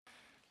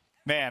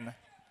Man,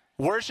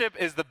 worship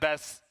is the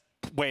best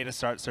way to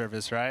start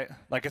service, right?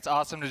 Like, it's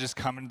awesome to just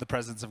come into the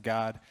presence of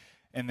God,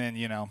 and then,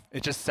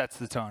 it just sets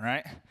the tone,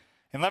 right?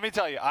 And let me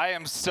tell you, I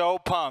am so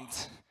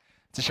pumped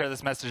to share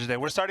this message today.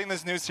 We're starting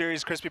this new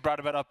series. Crispy brought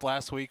it up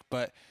last week,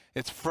 but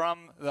it's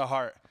from the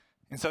heart.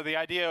 And so the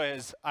idea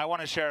is I want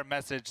to share a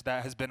message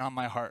that has been on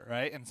my heart,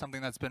 right? And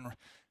something that's been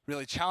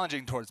really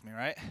challenging towards me,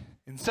 right?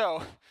 And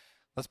so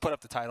let's put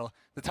up the title.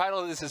 The title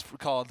of this is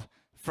called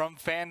From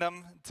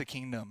Fandom to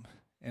Kingdom.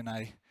 And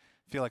I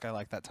feel like I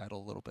like that title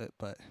a little bit,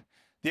 but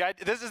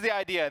this is the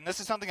idea, and this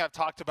is something I've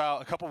talked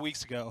about a couple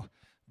weeks ago,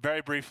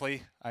 very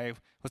briefly. I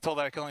was told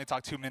that I could only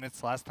talk 2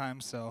 minutes last time,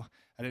 so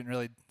I didn't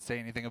really say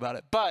anything about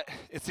it. But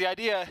it's the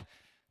idea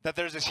that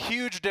there's this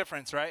huge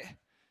difference, right,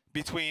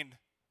 between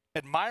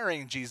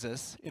admiring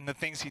Jesus in the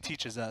things he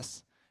teaches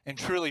us and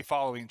truly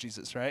following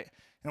Jesus, right?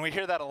 And we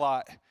hear that a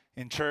lot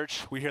in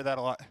church. We hear that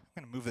a lot.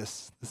 I'm going to move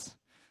this.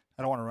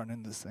 I don't want to run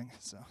into this thing,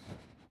 so.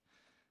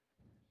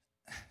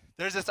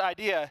 There's this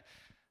idea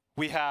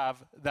we have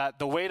that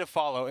the way to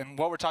follow, and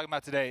what we're talking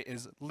about today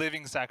is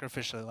living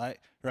sacrificially,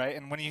 right?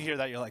 And when you hear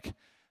that, you're like,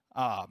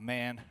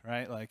 man,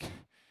 right? Like,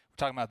 we're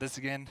talking about this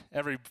again.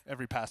 Every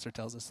pastor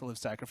tells us to live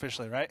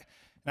sacrificially, right?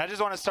 And I just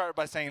want to start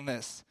by saying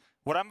this.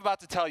 What I'm about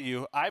to tell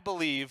you, I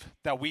believe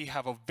that we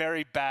have a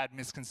very bad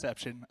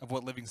misconception of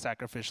what living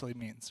sacrificially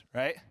means,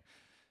 right?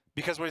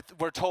 Because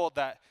we're told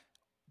that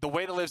the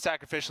way to live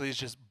sacrificially is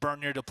just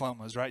burn your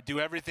diplomas, right? Do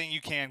everything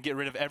you can, get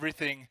rid of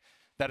everything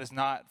that is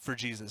not for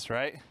Jesus,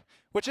 right?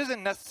 Which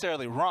isn't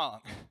necessarily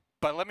wrong,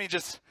 but let me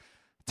just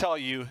tell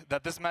you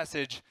that this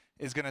message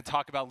is going to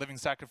talk about living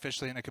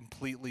sacrificially in a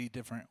completely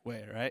different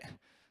way, right?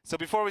 So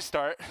before we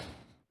start,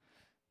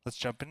 let's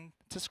jump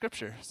into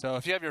Scripture. So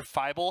if you have your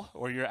Bible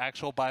or your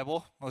actual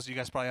Bible, most of you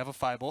guys probably have a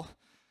Bible,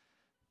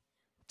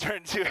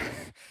 turn to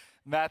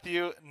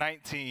Matthew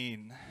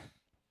 19.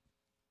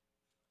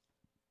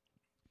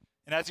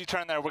 And as you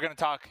turn there, we're going to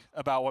talk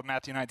about what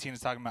Matthew 19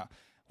 is talking about.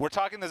 We're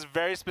talking this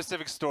very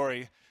specific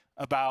story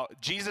about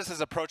Jesus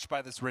is approached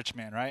by this rich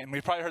man, right? And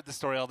we've probably heard this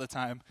story all the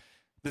time.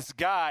 This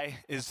guy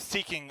is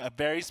seeking a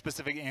very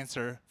specific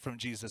answer from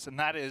Jesus, and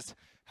that is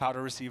how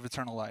to receive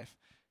eternal life.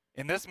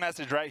 And this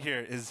message right here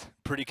is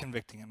pretty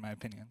convicting, in my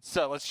opinion.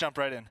 So let's jump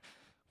right in.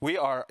 We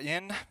are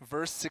in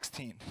verse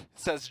 16. It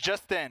says,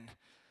 "Just then,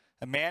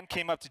 a man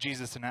came up to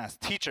Jesus and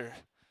asked, 'Teacher,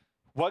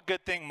 what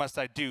good thing must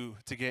I do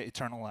to get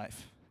eternal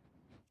life?'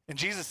 And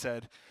Jesus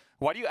said,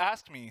 'Why do you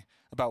ask me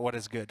about what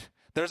is good?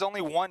 There's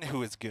only one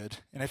who is good,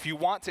 and if you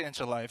want to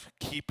enter life,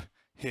 keep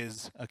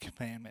his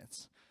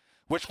commandments.'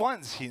 'Which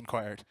ones?' he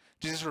inquired.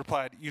 Jesus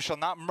replied, 'You shall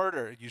not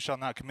murder, you shall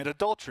not commit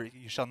adultery,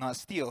 you shall not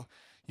steal,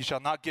 you shall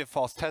not give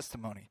false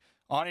testimony.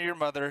 Honor your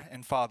mother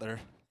and father,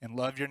 and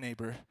love your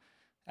neighbor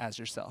as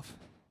yourself.'"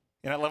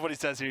 And I love what he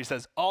says here. He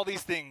says, "All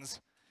these things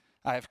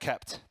I have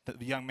kept,"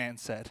 the young man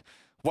said.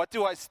 "What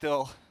do I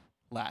still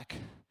lack?"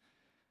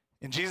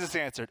 And Jesus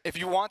answered, "If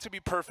you want to be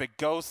perfect,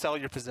 go sell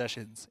your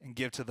possessions and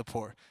give to the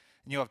poor,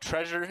 and you'll have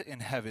treasure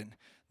in heaven.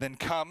 Then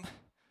come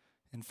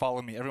and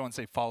follow me." Everyone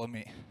say, "Follow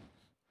me."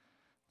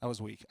 That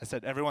was weak. I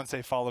said, everyone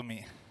say, "Follow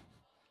me."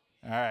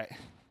 All right.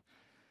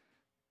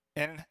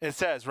 And it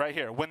says right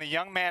here, when the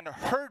young man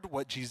heard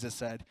what Jesus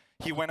said,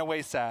 he went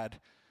away sad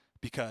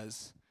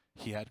because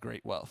he had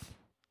great wealth.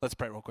 Let's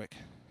pray real quick.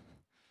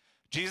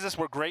 Jesus,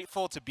 we're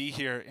grateful to be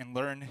here and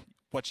learn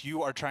what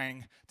you are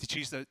trying to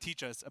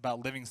teach us about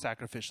living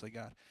sacrificially,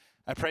 God.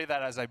 I pray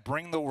that as I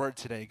bring the word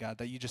today, God,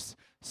 that you just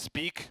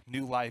speak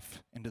new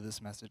life into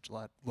this message,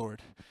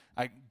 Lord.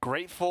 I'm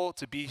grateful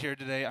to be here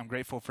today. I'm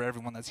grateful for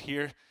everyone that's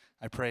here.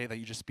 I pray that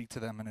you just speak to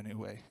them in a new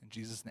way. In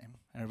Jesus' name.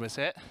 Everybody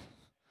say it?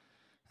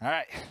 All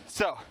right.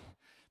 So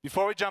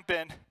before we jump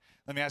in,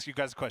 let me ask you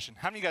guys a question.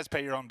 How many of you guys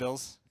pay your own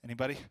bills?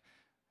 Anybody?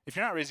 If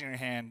you're not raising your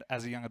hand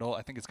as a young adult,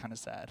 I think it's kind of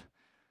sad.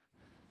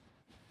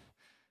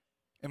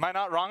 Am I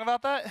not wrong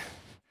about that?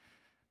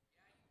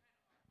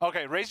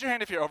 Okay, raise your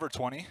hand if you're over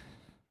 20.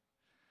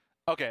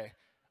 Okay,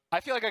 I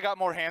feel like I got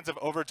more hands of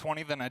over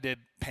 20 than I did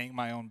paying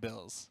my own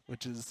bills,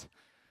 which is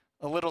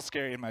a little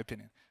scary in my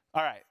opinion.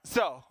 All right,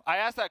 so I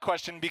asked that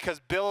question because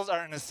bills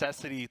are a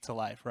necessity to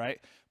life, right?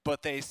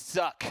 But they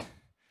suck.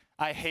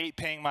 I hate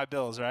paying my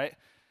bills, right?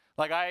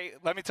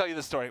 Let me tell you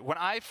the story. When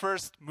I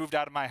first moved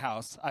out of my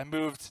house, I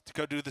moved to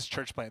go do this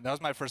church plant. That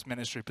was my first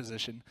ministry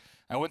position.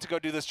 I went to go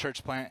do this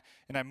church plant,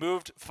 and I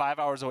moved 5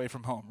 hours away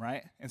from home,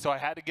 right? And so I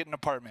had to get an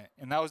apartment,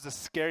 and that was the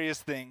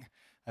scariest thing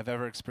I've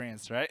ever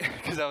experienced, right?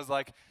 Because I was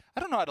like,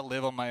 I don't know how to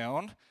live on my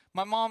own.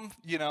 My mom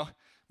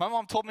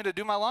told me to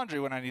do my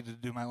laundry when I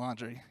needed to do my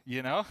laundry,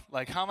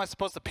 Like, how am I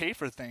supposed to pay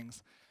for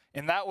things?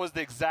 And that was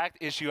the exact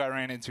issue I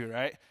ran into,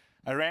 right?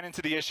 I ran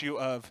into the issue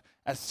of,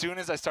 as soon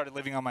as I started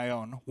living on my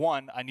own,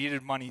 one, I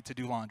needed money to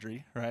do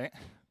laundry, right?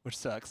 Which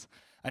sucks.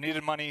 I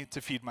needed money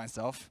to feed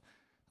myself.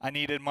 I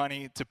needed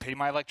money to pay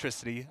my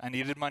electricity. I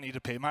needed money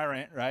to pay my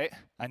rent, right?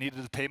 I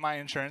needed to pay my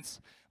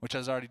insurance, which I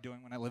was already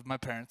doing when I lived with my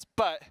parents.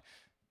 But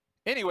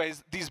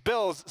anyways, these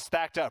bills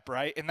stacked up,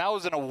 right? And that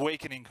was an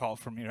awakening call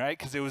for me, right?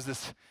 Because it was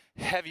this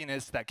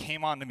heaviness that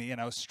came onto me,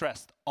 and I was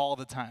stressed all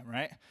the time,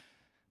 right?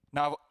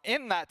 Now,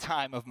 in that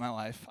time of my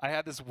life, I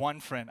had this one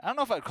friend. I don't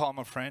know if I'd call him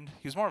a friend.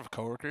 He was more of a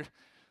coworker,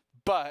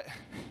 but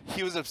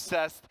he was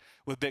obsessed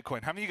with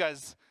Bitcoin. How many of you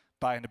guys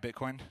buy into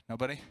Bitcoin?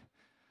 Nobody?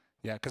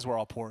 Yeah, because we're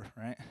all poor,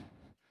 right?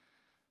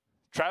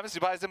 Travis, you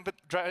buy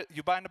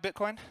into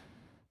Bitcoin?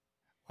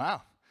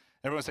 Wow.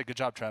 Everyone say, good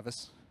job,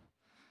 Travis.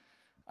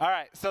 All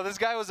right, so this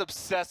guy was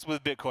obsessed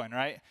with Bitcoin,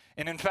 right?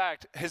 And in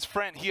fact, his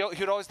friend, he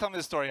would always tell me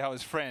the story how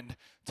his friend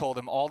told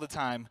him all the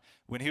time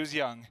when he was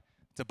young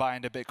to buy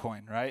into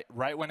Bitcoin, right?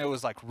 Right when it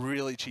was like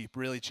really cheap,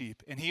 really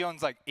cheap. And he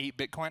owns like 8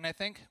 Bitcoin, I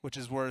think, which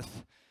is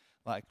worth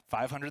like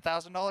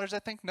 $500,000, I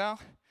think now.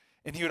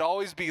 And he would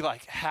always be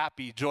like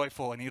happy,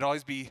 joyful, and he'd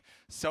always be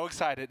so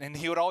excited. And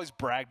he would always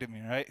brag to me,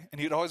 right?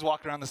 And he'd always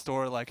walk around the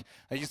store like,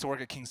 I used to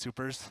work at King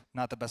Soopers,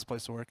 not the best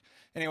place to work.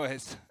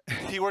 Anyways,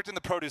 he worked in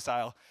the produce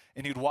aisle,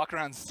 and he'd walk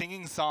around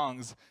singing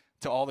songs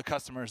to all the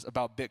customers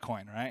about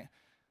Bitcoin, right?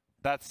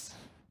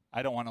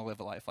 I don't want to live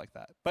a life like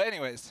that. But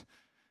anyways,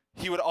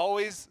 he would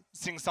always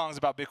sing songs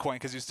about Bitcoin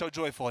because he was so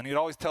joyful. And he'd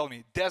always tell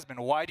me, Desmond,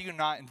 why do you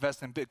not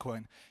invest in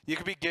Bitcoin? You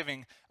could be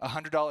giving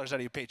 $100 out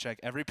of your paycheck,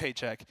 every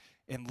paycheck,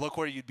 and look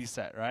where you'd be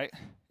set, right?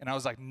 And I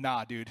was like,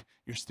 nah, dude,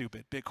 you're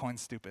stupid.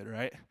 Bitcoin's stupid,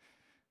 right?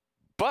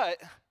 But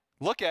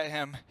look at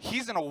him.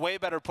 He's in a way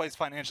better place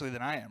financially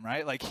than I am,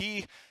 right? Like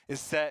he is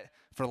set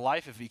for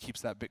life if he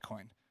keeps that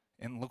Bitcoin.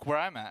 And look where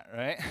I'm at,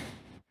 right?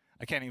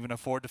 I can't even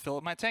afford to fill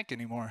up my tank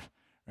anymore,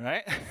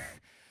 right?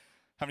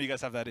 How many of you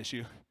guys have that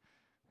issue?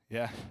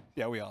 Yeah,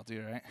 we all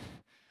do, right?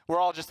 We're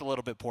all just a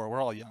little bit poor.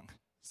 We're all young.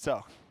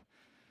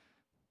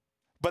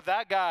 But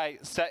that guy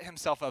set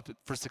himself up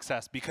for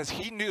success because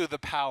he knew the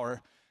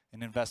power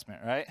in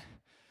investment, right?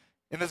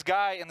 And this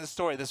guy in the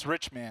story, this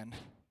rich man,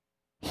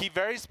 he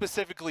very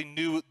specifically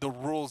knew the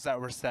rules that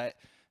were set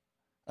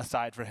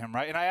aside for him,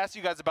 right? And I asked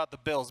you guys about the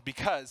bills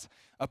because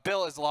a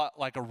bill is a lot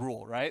like a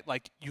rule, right?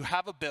 Like you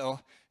have a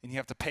bill and you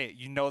have to pay it.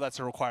 You know that's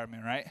a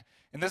requirement, right?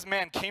 And this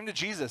man came to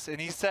Jesus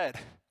and he said,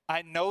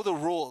 I know the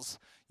rules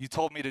you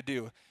told me to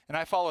do, and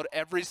I followed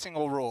every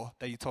single rule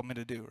that you told me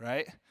to do,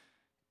 right?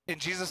 And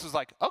Jesus was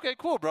like, okay,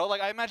 cool, bro.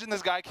 Like, I imagine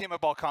this guy came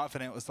up all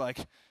confident, was like,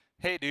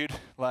 hey, dude,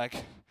 like,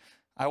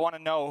 I want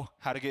to know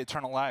how to get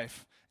eternal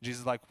life. And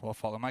Jesus is like, well,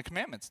 follow my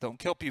commandments. Don't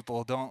kill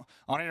people. Don't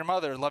honor your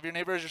mother. Love your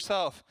neighbor as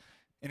yourself.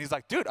 And he's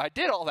like, dude, I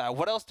did all that.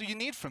 What else do you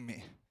need from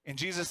me? And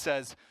Jesus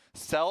says,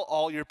 sell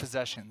all your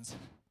possessions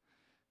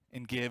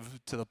and give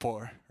to the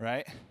poor,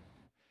 right?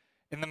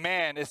 And the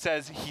man, it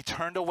says, he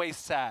turned away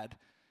sad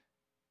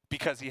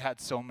because he had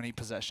so many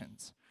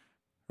possessions,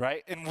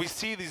 right? And we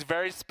see these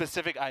very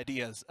specific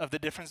ideas of the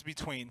difference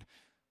between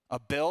a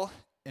bill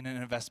and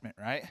an investment,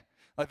 right?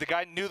 Like the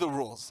guy knew the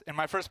rules. And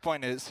my first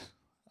point is,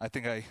 I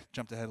think I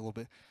jumped ahead a little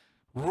bit.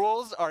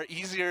 Rules are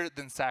easier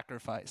than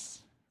sacrifice,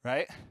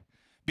 right?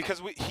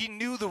 Because he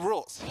knew the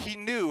rules. He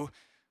knew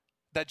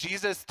that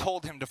Jesus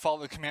told him to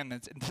follow the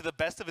commandments, and to the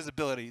best of his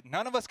ability,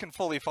 none of us can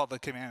fully follow the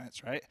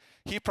commandments, right?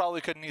 He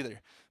probably couldn't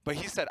either. But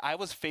he said, I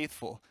was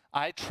faithful.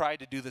 I tried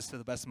to do this to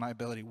the best of my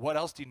ability. What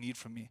else do you need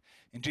from me?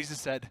 And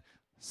Jesus said,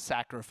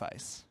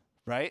 sacrifice,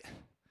 right?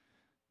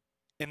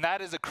 And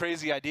that is a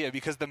crazy idea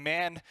because the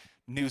man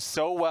knew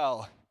so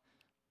well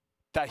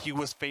that he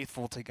was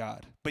faithful to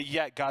God. But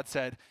yet God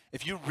said,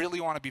 if you really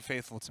want to be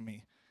faithful to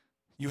me,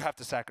 you have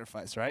to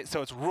sacrifice, right?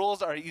 So it's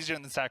rules are easier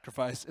than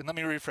sacrifice. And let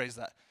me rephrase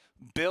that.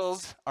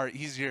 Bills are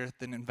easier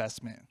than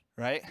investment,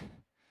 right?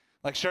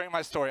 Like sharing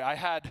my story, I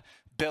had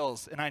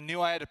bills and I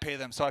knew I had to pay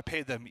them, so I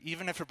paid them,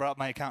 even if it brought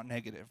my account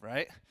negative,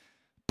 right?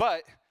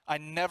 But I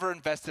never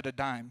invested a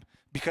dime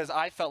because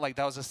I felt like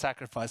that was a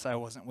sacrifice I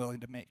wasn't willing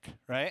to make,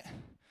 right?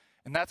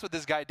 And that's what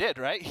this guy did,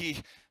 right? He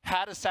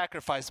had a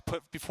sacrifice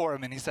put before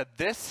him and he said,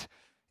 this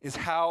is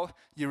how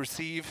you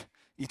receive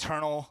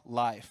eternal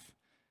life.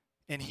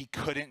 And he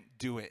couldn't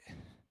do it.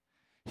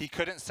 He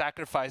couldn't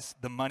sacrifice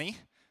the money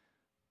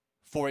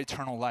for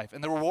eternal life.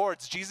 And the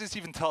rewards, Jesus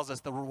even tells us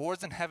the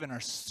rewards in heaven are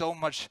so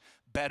much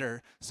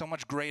better, so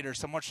much greater,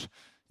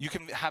 you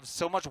can have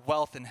so much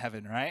wealth in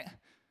heaven, right?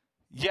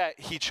 Yet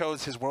he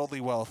chose his worldly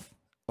wealth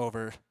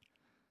over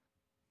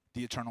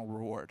the eternal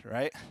reward,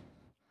 right?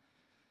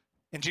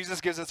 And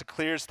Jesus gives us a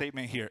clear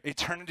statement here.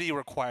 Eternity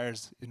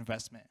requires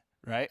investment,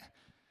 right?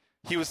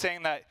 He was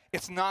saying that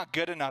it's not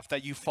good enough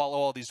that you follow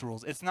all these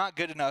rules. It's not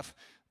good enough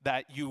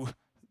that you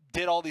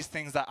did all these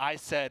things that I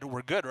said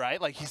were good, right?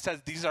 Like he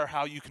says, these are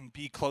how you can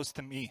be close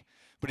to me.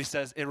 But he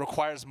says it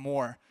requires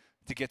more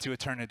to get to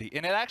eternity.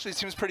 And it actually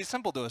seems pretty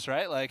simple to us,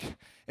 right? Like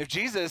if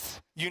Jesus,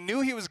 you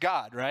knew he was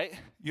God, right?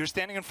 You're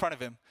standing in front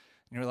of him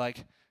and you're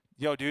like,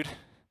 yo, dude,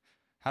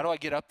 how do I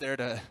get up there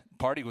to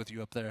party with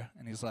you up there?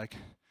 And he's like,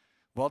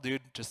 well,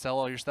 dude, just sell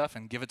all your stuff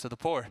and give it to the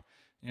poor. And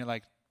you're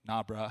like,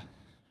 nah, bruh,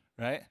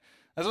 right?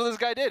 That's what this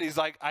guy did. He's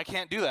like, I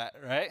can't do that,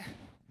 right?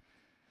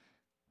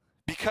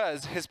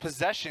 Because his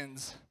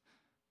possessions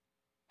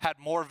had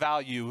more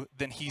value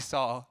than he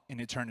saw in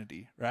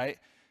eternity, right?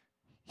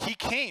 He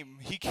came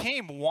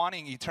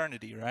wanting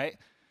eternity, right?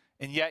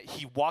 And yet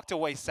he walked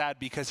away sad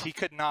because he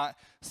could not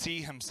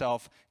see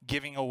himself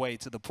giving away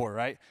to the poor,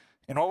 right?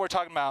 And what we're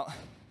talking about,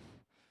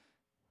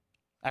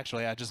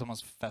 actually, I just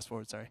almost fast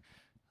forward, sorry.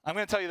 I'm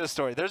going to tell you this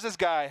story. There's this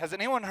guy. Has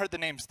anyone heard the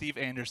name Steve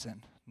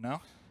Anderson?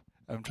 No?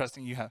 I'm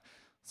trusting you have.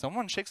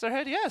 Someone shakes their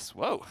head? Yes.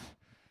 Whoa.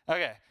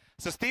 Okay.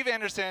 So Steve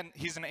Anderson,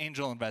 he's an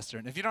angel investor.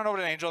 And if you don't know what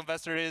an angel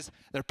investor is,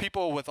 they're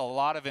people with a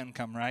lot of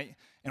income, right?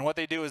 And what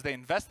they do is they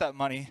invest that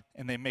money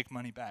and they make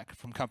money back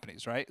from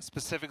companies, right?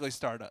 Specifically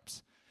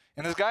startups.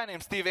 And this guy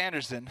named Steve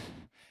Anderson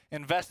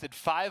invested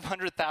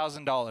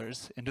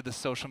 $500,000 into the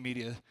social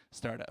media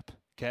startup,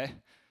 okay?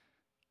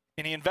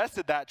 And he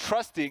invested that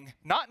trusting,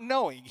 not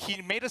knowing,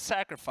 he made a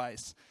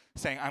sacrifice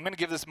saying, I'm going to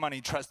give this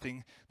money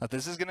trusting that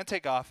this is going to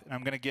take off and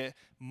I'm going to get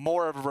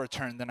more of a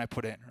return than I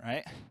put in,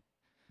 right?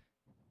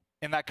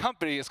 And that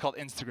company is called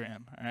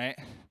Instagram, all right?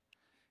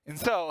 And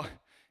so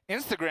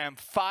Instagram,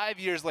 5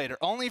 years later,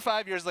 only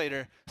 5 years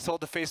later,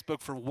 sold to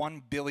Facebook for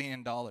 $1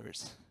 billion.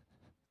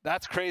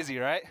 That's crazy,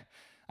 right?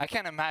 I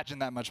can't imagine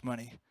that much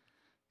money.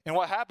 And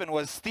what happened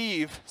was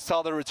Steve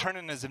saw the return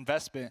on his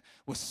investment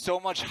was so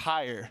much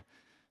higher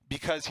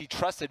because he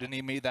trusted and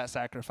he made that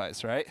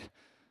sacrifice, right?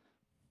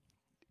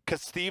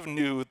 Because Steve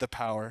knew the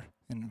power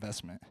in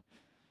investment.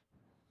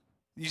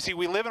 You see,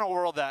 we live in a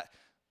world that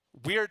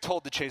we are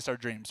told to chase our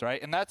dreams,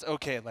 right? And that's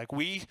okay. Like,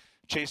 we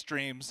chase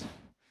dreams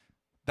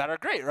that are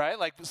great, right?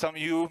 Like, some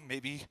of you,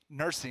 maybe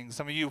nursing,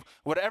 some of you,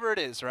 whatever it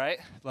is, right?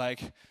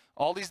 Like,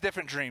 all these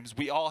different dreams,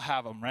 we all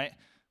have them, right?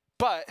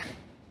 But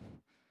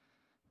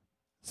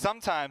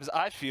sometimes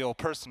I feel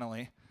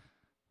personally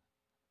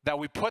that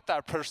we put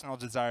our personal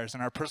desires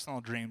and our personal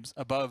dreams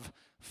above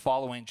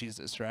following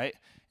Jesus, right?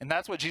 And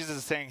that's what Jesus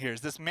is saying here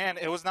is this man,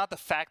 it was not the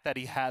fact that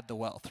he had the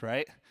wealth,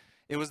 right?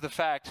 It was the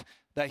fact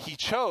that he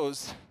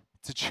chose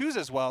to choose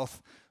his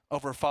wealth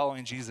over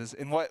following Jesus.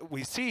 And what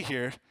we see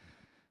here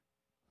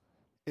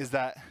is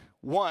that,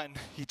 one,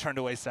 he turned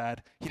away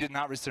sad. He did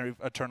not receive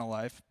eternal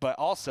life. But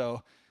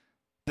also,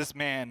 this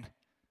man,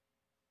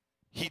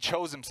 he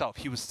chose himself.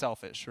 He was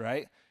selfish,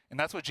 right? And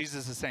that's what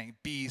Jesus is saying,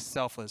 be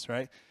selfless,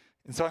 right?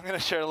 And so I'm going to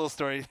share a little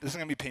story. This is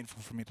going to be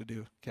painful for me to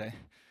do, okay?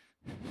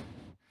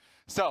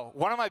 So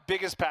one of my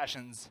biggest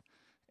passions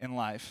in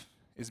life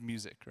is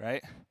music,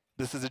 right?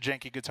 This is a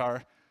janky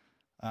guitar.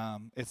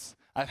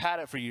 I've had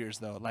it for years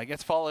though. Like,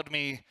 it's followed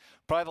me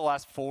probably the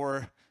last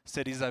 4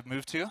 cities I've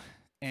moved to,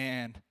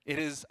 and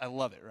I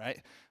love it,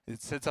 right?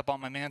 It sits up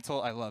on my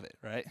mantle. I love it,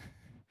 right?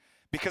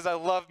 Because I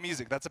love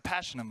music. That's a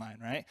passion of mine,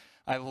 right?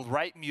 I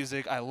write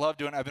music. I love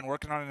doing it. I've been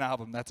working on an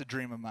album. That's a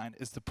dream of mine,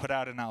 is to put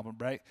out an album,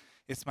 right?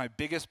 It's my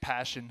biggest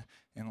passion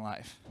in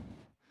life.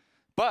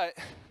 But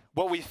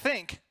what we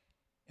think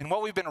and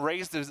what we've been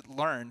raised to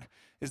learn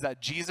is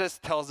that Jesus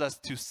tells us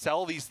to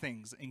sell these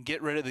things and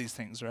get rid of these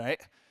things, right?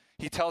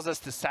 He tells us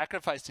to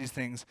sacrifice these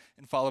things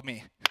and follow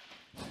me.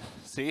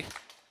 See?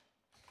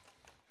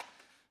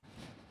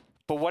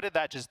 But what did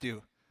that just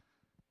do?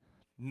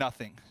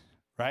 Nothing,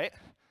 right?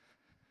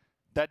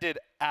 That did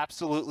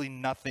absolutely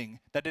nothing.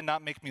 That did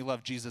not make me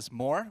love Jesus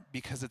more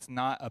because it's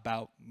not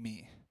about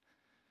me,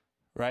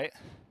 right?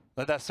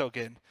 Let that soak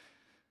in.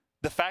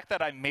 The fact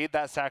that I made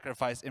that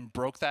sacrifice and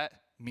broke that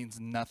means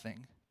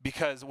nothing,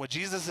 because what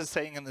Jesus is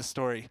saying in this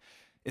story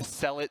is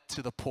sell it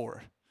to the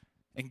poor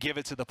and give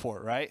it to the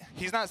poor, right?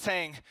 He's not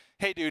saying,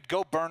 hey, dude,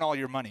 go burn all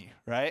your money,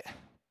 right,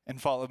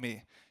 and follow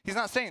me. He's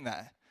not saying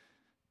that.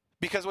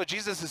 Because what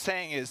Jesus is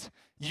saying is,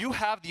 you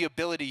have the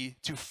ability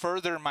to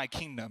further my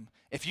kingdom.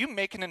 If you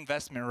make an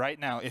investment right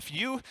now, if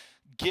you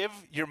give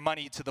your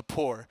money to the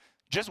poor,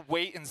 just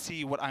wait and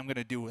see what I'm going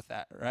to do with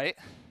that, right?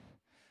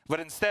 But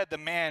instead, the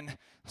man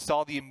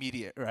saw the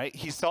immediate, right?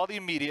 He saw the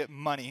immediate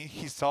money.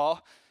 He saw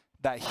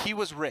that he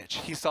was rich.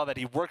 He saw that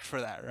he worked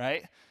for that,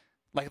 right?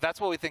 Like, that's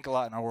what we think a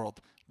lot in our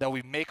world, that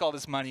we make all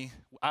this money.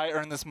 I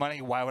earn this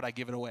money. Why would I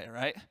give it away,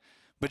 right?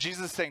 But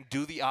Jesus is saying,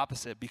 do the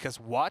opposite, because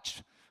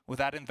watch what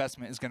that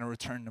investment is going to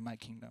return to my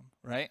kingdom,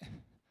 right?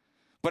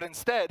 But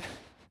instead,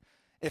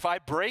 if I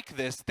break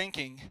this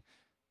thinking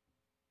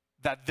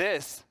that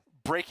this,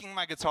 breaking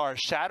my guitar,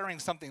 shattering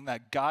something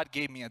that God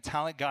gave me, a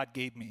talent God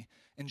gave me,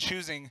 and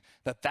choosing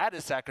that that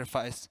is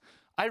sacrifice,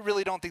 I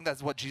really don't think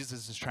that's what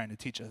Jesus is trying to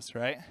teach us,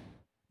 right?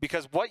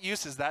 Because what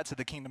use is that to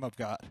the kingdom of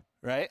God,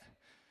 right?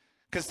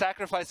 Because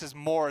sacrifice is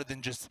more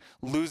than just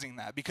losing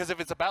that. Because if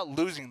it's about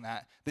losing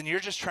that, then you're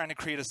just trying to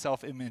create a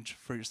self-image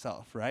for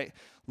yourself, right?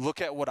 Look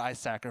at what I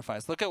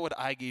sacrificed. Look at what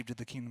I gave to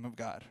the kingdom of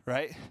God,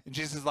 right? And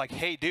Jesus is like,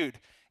 hey, dude,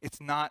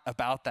 it's not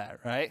about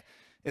that, right?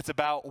 It's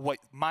about what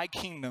my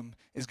kingdom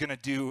is going to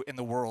do in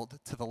the world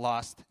to the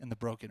lost and the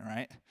broken,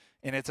 right?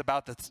 And it's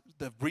about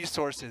the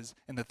resources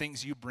and the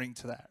things you bring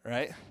to that,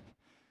 right?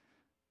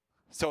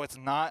 So it's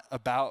not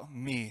about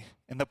me.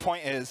 And the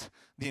point is,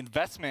 the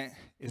investment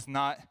is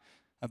not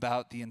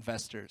about the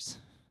investors.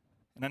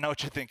 And I know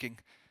what you're thinking.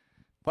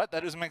 What?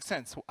 That doesn't make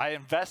sense. I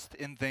invest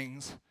in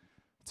things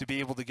to be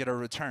able to get a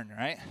return,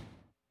 right?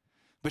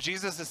 But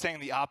Jesus is saying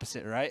the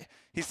opposite, right?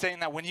 He's saying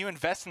that when you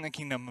invest in the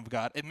kingdom of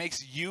God, it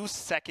makes you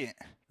second,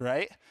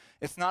 right?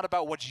 It's not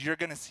about what you're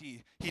going to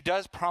see. He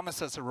does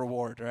promise us a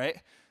reward,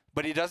 right?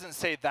 But he doesn't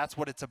say that's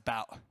what it's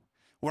about.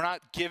 We're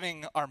not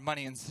giving our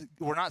money, and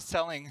we're not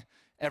selling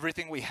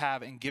everything we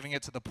have and giving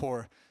it to the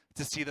poor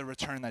to see the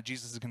return that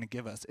Jesus is going to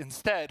give us.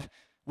 Instead,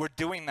 we're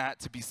doing that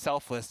to be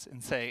selfless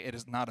and say, it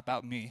is not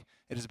about me.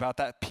 It is about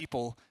that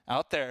people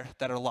out there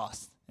that are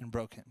lost and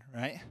broken,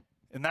 right?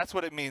 And that's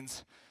what it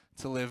means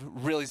to live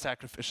really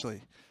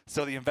sacrificially.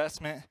 So the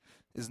investment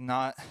is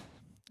not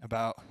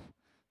about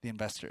the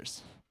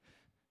investors.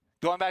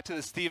 Going back to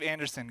the Steve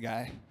Anderson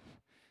guy,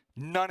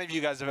 none of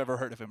you guys have ever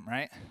heard of him,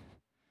 right?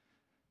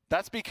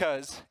 That's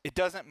because it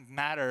doesn't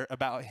matter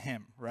about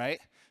him, right?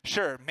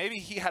 Sure, maybe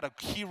he had a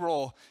key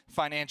role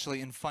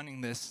financially in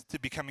funding this to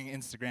becoming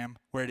Instagram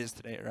where it is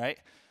today, right?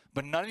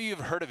 But none of you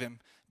have heard of him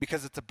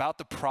because it's about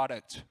the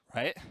product,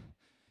 right?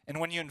 And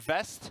when you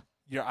invest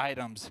your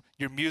items,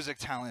 your music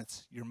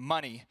talents, your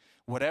money,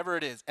 whatever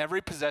it is,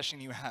 every possession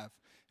you have,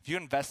 if you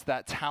invest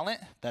that talent,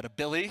 that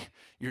ability,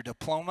 your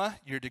diploma,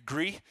 your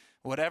degree,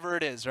 whatever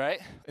it is, right?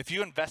 If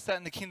you invest that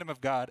in the kingdom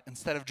of God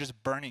instead of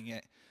just burning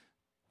it,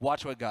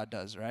 watch what God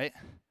does, right?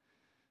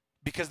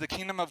 Because the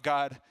kingdom of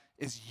God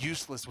is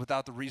useless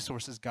without the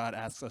resources God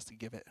asks us to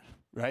give it,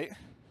 right?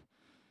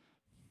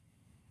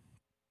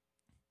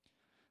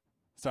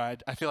 Sorry,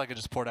 I feel like I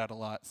just poured out a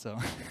lot, so.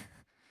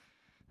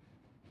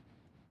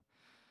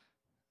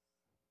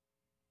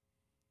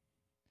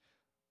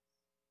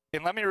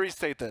 And let me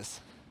restate this.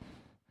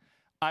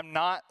 I'm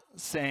not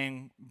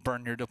saying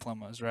burn your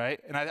diplomas, right?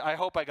 And I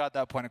hope I got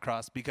that point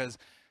across, because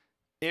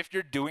if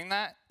you're doing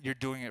that, you're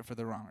doing it for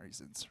the wrong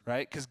reasons,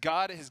 right? Because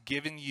God has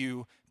given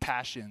you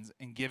passions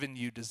and given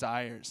you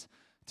desires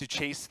to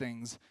chase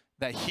things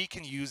that he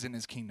can use in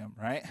his kingdom,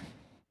 right?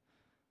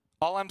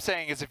 All I'm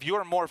saying is if you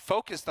are more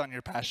focused on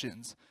your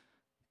passions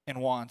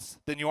and wants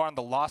than you are on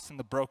the lost and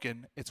the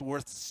broken, it's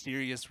worth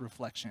serious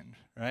reflection,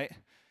 right?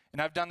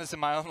 And I've done this in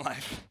my own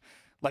life,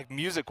 like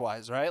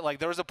music-wise, right? Like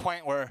there was a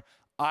point where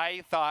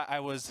I thought I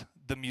was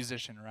the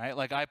musician, right?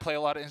 Like I play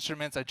a lot of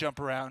instruments, I jump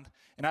around,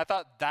 and I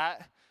thought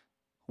that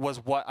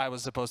was what I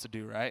was supposed to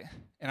do, right?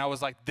 And I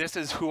was like, this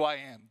is who I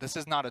am. This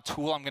is not a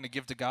tool I'm going to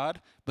give to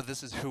God, but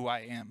this is who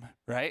I am,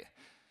 right?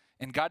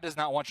 And God does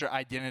not want your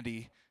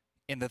identity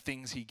in the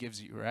things he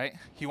gives you, right?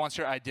 He wants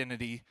your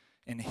identity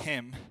in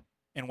him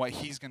and what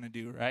he's going to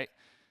do, right?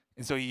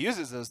 And so he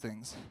uses those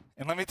things.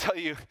 And let me tell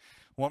you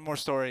one more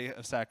story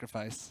of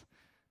sacrifice.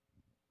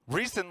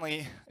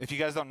 Recently, if you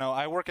guys don't know,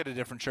 I work at a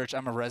different church.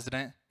 I'm a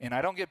resident, and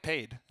I don't get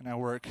paid, and I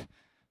work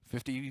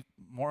 50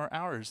 more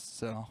hours,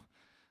 so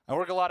I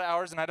work a lot of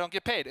hours and I don't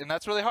get paid, and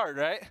that's really hard,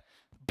 right?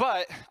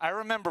 But I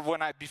remember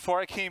before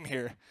I came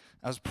here,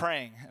 I was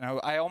praying, and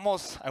I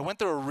went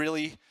through a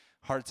really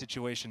hard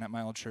situation at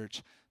my old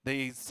church.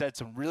 They said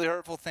some really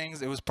hurtful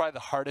things. It was probably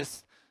the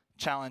hardest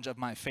challenge of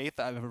my faith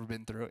I've ever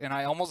been through, and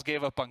I almost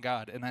gave up on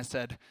God, and I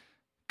said,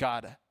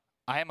 God,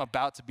 I am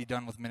about to be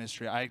done with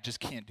ministry. I just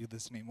can't do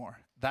this anymore.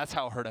 That's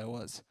how hurt I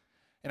was.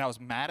 And I was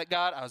mad at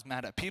God. I was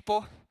mad at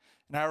people.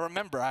 And I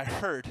remember I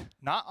heard,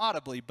 not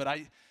audibly, but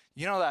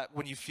you know that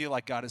when you feel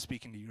like God is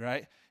speaking to you,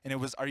 right? And it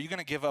was, are you going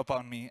to give up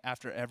on me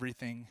after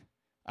everything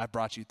I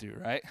brought you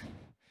through, right?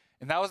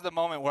 And that was the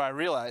moment where I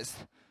realized,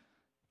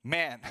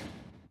 man,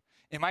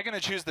 am I going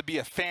to choose to be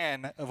a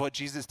fan of what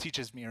Jesus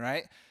teaches me,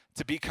 right?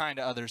 To be kind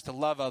to others, to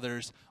love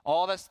others,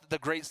 all that's the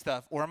great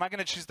stuff. Or am I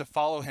going to choose to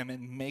follow him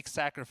and make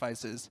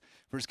sacrifices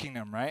for his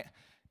kingdom, right?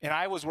 And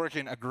I was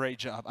working a great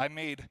job. I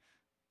made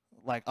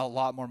like a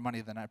lot more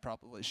money than I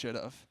probably should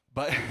have.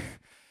 But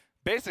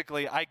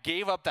basically, I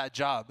gave up that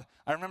job.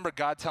 I remember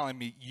God telling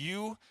me,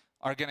 you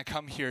are going to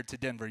come here to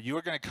Denver. You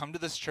are going to come to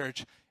this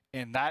church,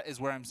 and that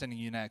is where I'm sending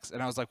you next.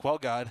 And I was like, well,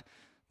 God,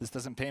 this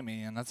doesn't pay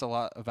me, and that's a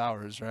lot of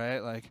hours, right?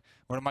 Like,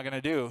 what am I going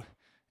to do?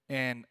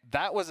 And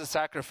that was a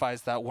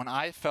sacrifice that when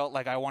I felt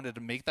like I wanted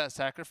to make that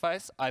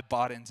sacrifice, I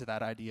bought into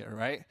that idea,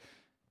 right?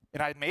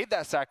 And I made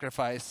that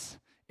sacrifice,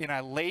 and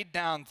I laid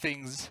down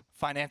things,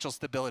 financial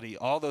stability,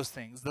 all those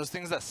things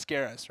that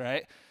scare us,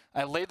 right?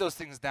 I laid those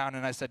things down,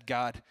 and I said,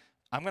 God,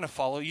 I'm going to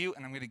follow you,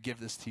 and I'm going to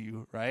give this to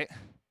you, right?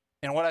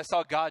 And what I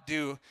saw God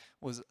do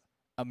was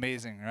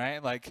amazing,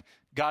 right? Like,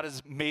 God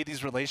has made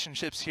these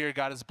relationships here.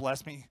 God has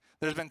blessed me.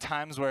 There's been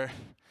times where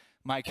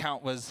my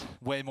account was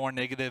way more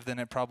negative than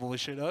it probably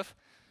should have.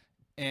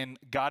 And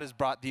God has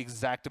brought the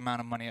exact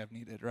amount of money I've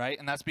needed, right?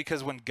 And that's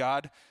because when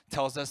God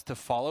tells us to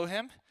follow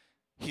him,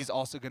 he's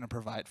also going to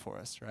provide for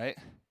us, right?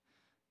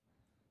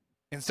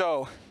 And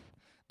so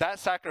that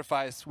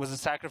sacrifice was a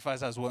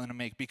sacrifice I was willing to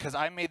make because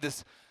I made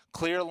this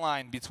clear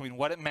line between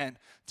what it meant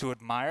to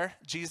admire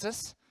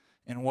Jesus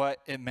and what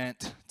it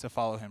meant to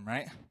follow him,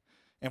 right?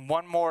 And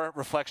one more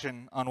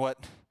reflection on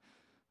what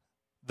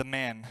the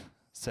man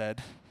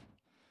said.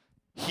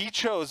 He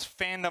chose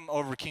fandom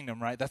over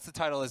kingdom, right? That's the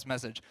title of his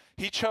message.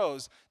 He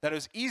chose that it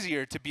was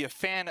easier to be a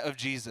fan of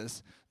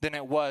Jesus than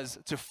it was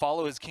to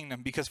follow his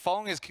kingdom, because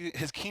following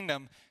his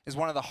kingdom is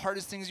one of the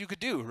hardest things you could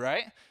do,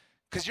 right?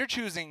 Because you're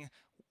choosing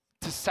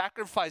to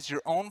sacrifice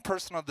your own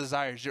personal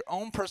desires, your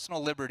own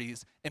personal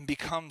liberties, and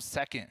become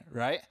second,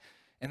 right?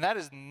 And that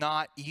is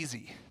not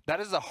easy. That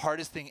is the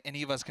hardest thing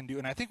any of us can do.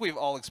 And I think we've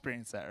all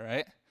experienced that,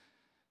 right?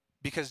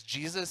 Because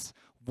Jesus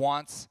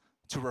wants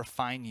to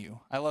refine you.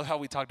 I love how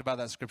we talked about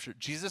that scripture.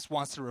 Jesus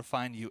wants to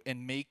refine you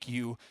and make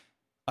you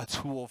a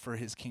tool for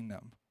his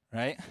kingdom,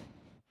 right?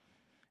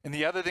 And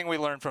the other thing we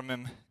learned from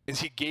him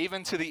is he gave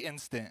into the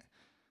instant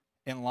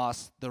and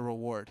lost the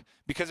reward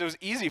because it was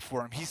easy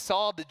for him. He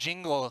saw the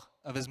jingle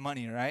of his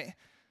money, right?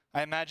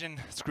 I imagine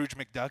Scrooge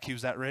McDuck, he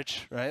was that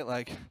rich, right?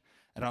 Like,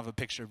 I don't have a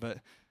picture, but,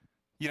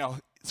 you know,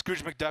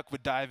 Scrooge McDuck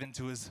would dive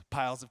into his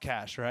piles of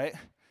cash, right?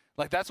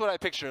 Like, that's what I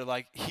picture.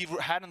 Like, he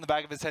had in the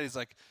back of his head, he's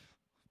like,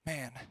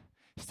 man,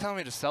 he's telling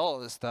me to sell all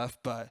this stuff,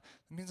 but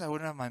that means I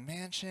wouldn't have my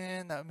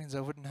mansion. That means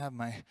I wouldn't have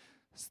my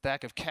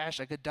stack of cash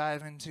I could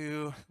dive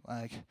into.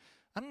 Like,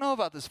 I don't know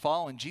about this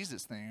following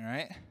Jesus thing,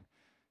 right?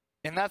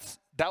 And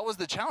that was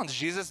the challenge.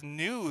 Jesus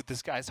knew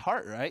this guy's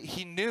heart, right?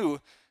 He knew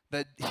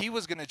that he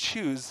was going to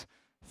choose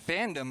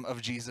fandom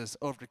of Jesus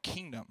over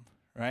kingdom,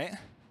 right?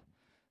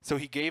 So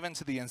he gave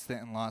into the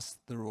instant and lost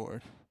the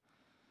reward.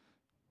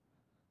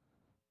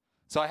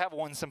 So I have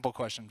one simple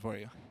question for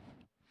you.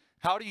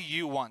 How do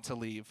you want to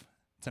leave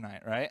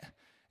tonight, right?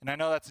 And I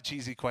know that's a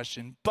cheesy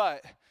question,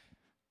 but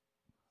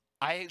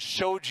I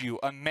showed you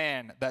a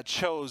man that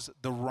chose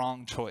the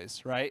wrong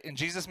choice, right? And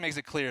Jesus makes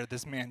it clear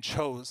this man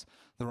chose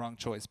the wrong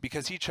choice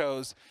because he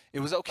chose it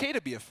was okay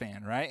to be a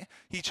fan, right?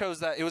 He chose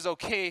that it was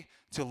okay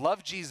to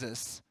love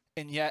Jesus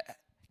and yet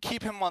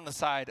keep him on the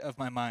side of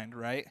my mind,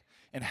 right?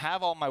 And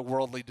have all my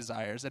worldly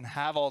desires and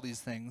have all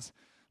these things,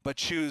 but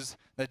choose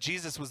that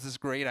Jesus was this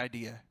great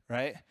idea,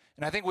 right?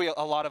 And I think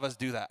a lot of us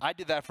do that. I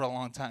did that for a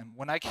long time.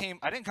 I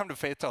didn't come to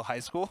faith till high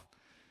school.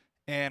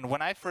 And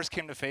when I first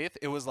came to faith,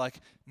 it was like,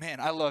 man,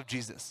 I love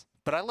Jesus,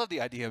 but I love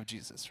the idea of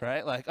Jesus,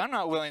 right? Like, I'm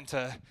not willing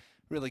to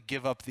really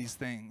give up these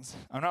things.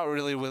 I'm not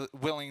really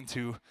willing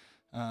to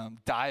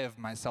die of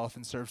myself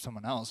and serve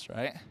someone else,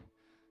 right?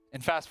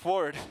 And fast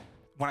forward,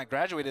 when I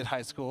graduated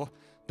high school,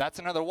 that's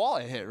another wall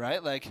I hit,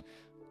 right? Like,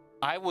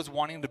 I was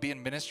wanting to be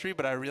in ministry,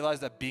 but I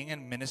realized that being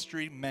in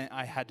ministry meant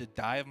I had to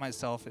die of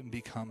myself and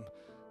become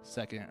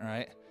second,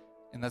 right?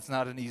 And that's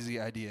not an easy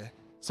idea.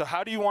 So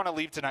how do you want to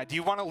leave tonight? Do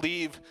you want to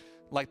leave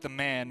like the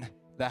man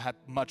that had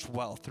much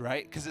wealth,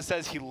 right? Because it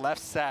says he left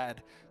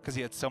sad because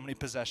he had so many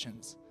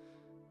possessions.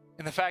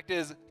 And the fact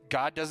is,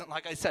 God doesn't,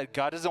 like I said,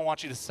 God doesn't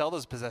want you to sell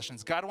those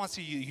possessions. God wants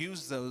you to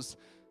use those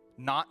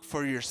not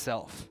for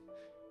yourself,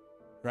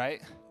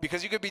 right?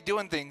 Because you could be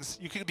doing things,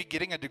 you could be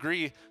getting a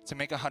degree to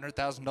make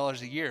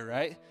 $100,000 a year,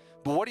 right?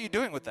 But what are you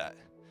doing with that?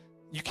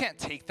 You can't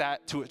take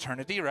that to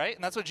eternity, right?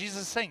 And that's what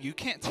Jesus is saying. You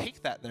can't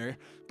take that there,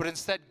 but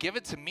instead give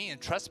it to me and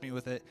trust me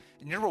with it,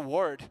 and your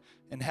reward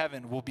in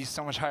heaven will be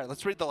so much higher.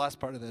 Let's read the last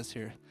part of this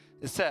here.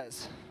 It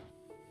says,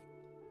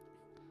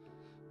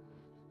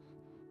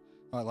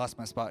 oh, I lost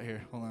my spot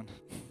here. Hold on.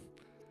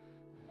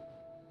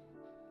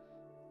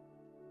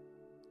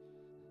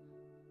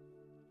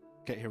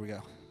 Okay, here we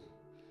go.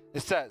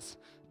 It says,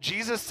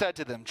 Jesus said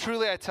to them,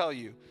 truly I tell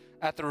you,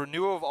 at the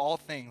renewal of all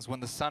things,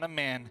 when the Son of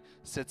Man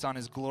sits on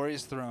his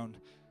glorious throne,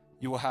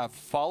 you will have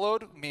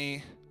followed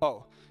me.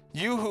 Oh,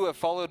 you who have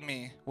followed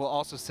me will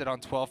also sit on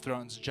 12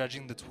 thrones,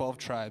 judging the 12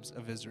 tribes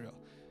of Israel.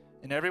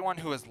 And everyone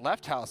who has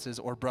left houses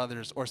or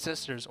brothers or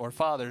sisters or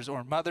fathers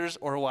or mothers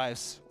or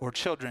wives or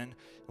children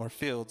or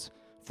fields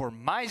for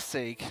my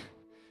sake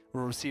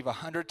will receive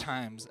 100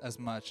 times as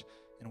much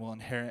and will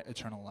inherit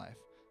eternal life.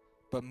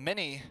 But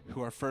many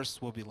who are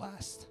first will be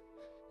last,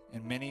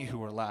 and many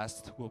who are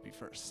last will be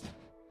first.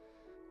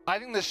 I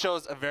think this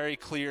shows a very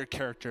clear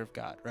character of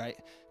God, right?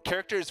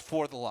 Character is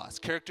for the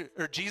lost.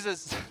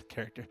 Jesus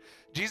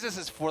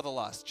is for the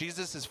lost.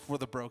 Jesus is for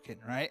the broken,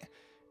 right?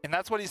 And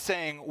that's what he's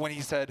saying when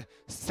he said,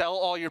 sell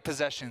all your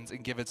possessions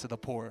and give it to the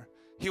poor.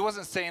 He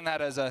wasn't saying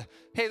that as a,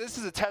 hey, this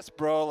is a test,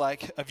 bro,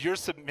 like of your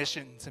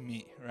submission to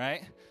me,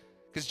 right?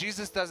 Because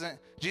Jesus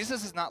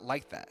is not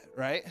like that,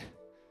 right?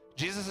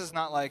 Jesus is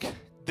not like,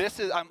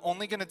 I'm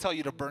only going to tell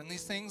you to burn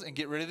these things and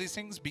get rid of these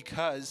things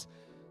because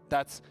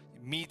that's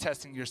me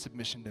testing your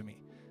submission to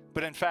me.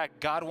 But in fact,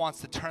 God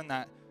wants to turn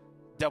that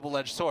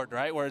double-edged sword,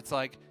 right? Where it's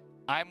like,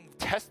 I'm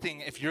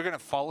testing if you're going to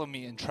follow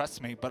me and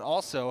trust me, but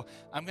also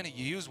I'm going to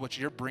use what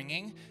you're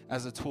bringing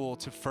as a tool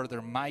to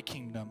further my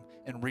kingdom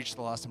and reach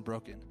the lost and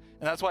broken.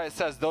 And that's why it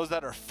says those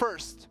that are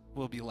first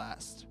will be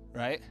last,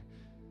 right?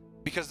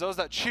 Because those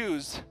that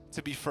choose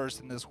to be first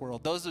in this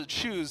world, those that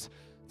choose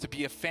to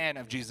be a fan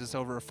of Jesus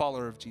over a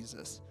follower of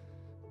Jesus,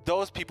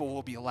 those people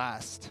will be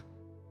last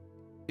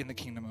in the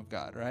kingdom of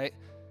God, right?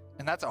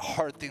 And that's a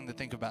hard thing to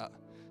think about.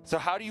 So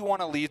how do you want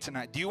to leave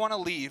tonight? Do you want to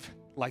leave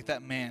like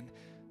that man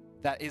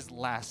that is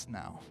last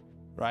now,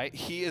 right?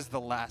 He is the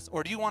last.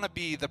 Or do you want to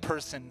be the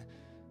person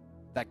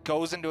that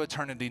goes into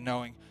eternity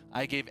knowing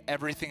I gave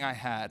everything I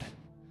had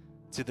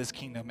to this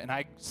kingdom and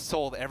I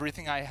sold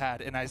everything I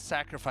had and I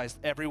sacrificed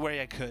every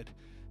way I could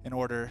in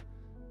order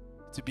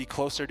to be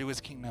closer to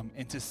his kingdom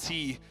and to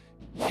see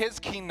his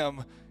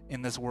kingdom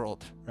in this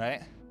world,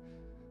 right?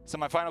 So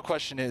my final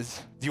question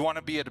is, do you want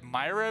to be an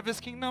admirer of his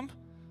kingdom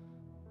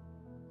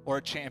or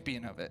a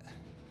champion of it?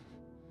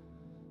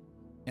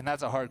 And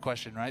that's a hard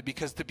question, right?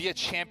 Because to be a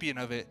champion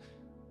of it,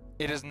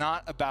 it is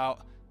not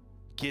about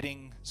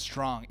getting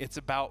strong. It's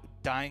about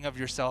dying of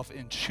yourself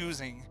and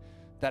choosing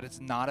that it's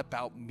not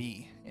about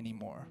me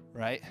anymore,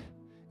 right?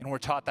 And we're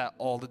taught that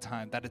all the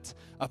time, that it's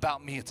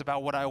about me. It's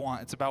about what I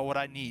want. It's about what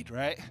I need,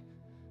 right?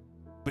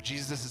 But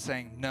Jesus is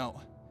saying,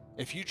 no,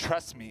 if you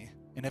trust me,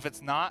 and if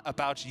it's not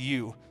about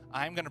you,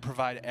 I'm going to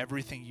provide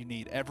everything you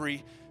need,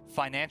 every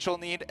financial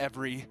need,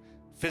 every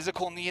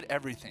physical need,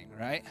 everything,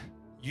 right?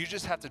 You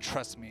just have to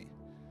trust me.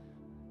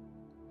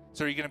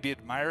 So are you going to be an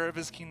admirer of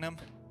his kingdom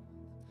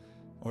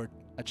or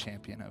a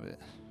champion of it?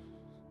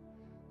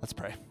 Let's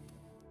pray.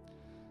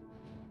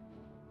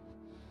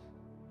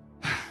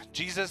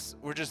 Jesus,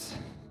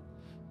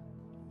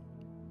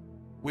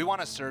 we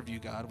want to serve you,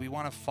 God. We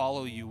want to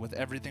follow you with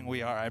everything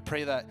we are. I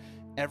pray that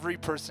every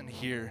person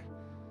here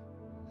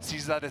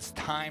sees that it's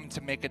time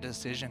to make a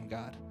decision,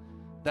 God.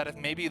 That if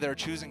maybe they're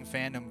choosing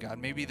fandom, God,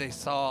 maybe they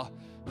saw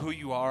who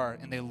you are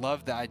and they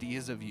love the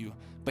ideas of you,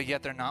 but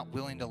yet they're not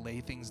willing to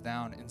lay things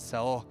down and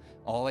sell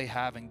all they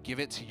have and give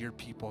it to your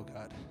people,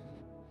 God.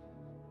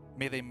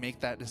 May they make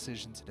that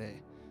decision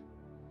today.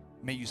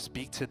 May you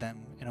speak to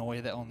them in a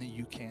way that only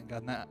you can,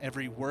 God. Not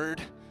every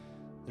word,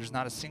 there's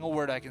not a single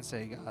word I can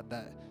say, God,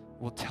 that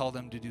will tell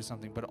them to do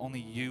something, but only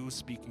you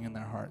speaking in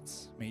their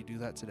hearts. May you do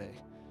that today.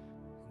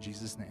 In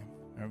Jesus' name.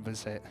 Everybody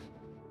say it.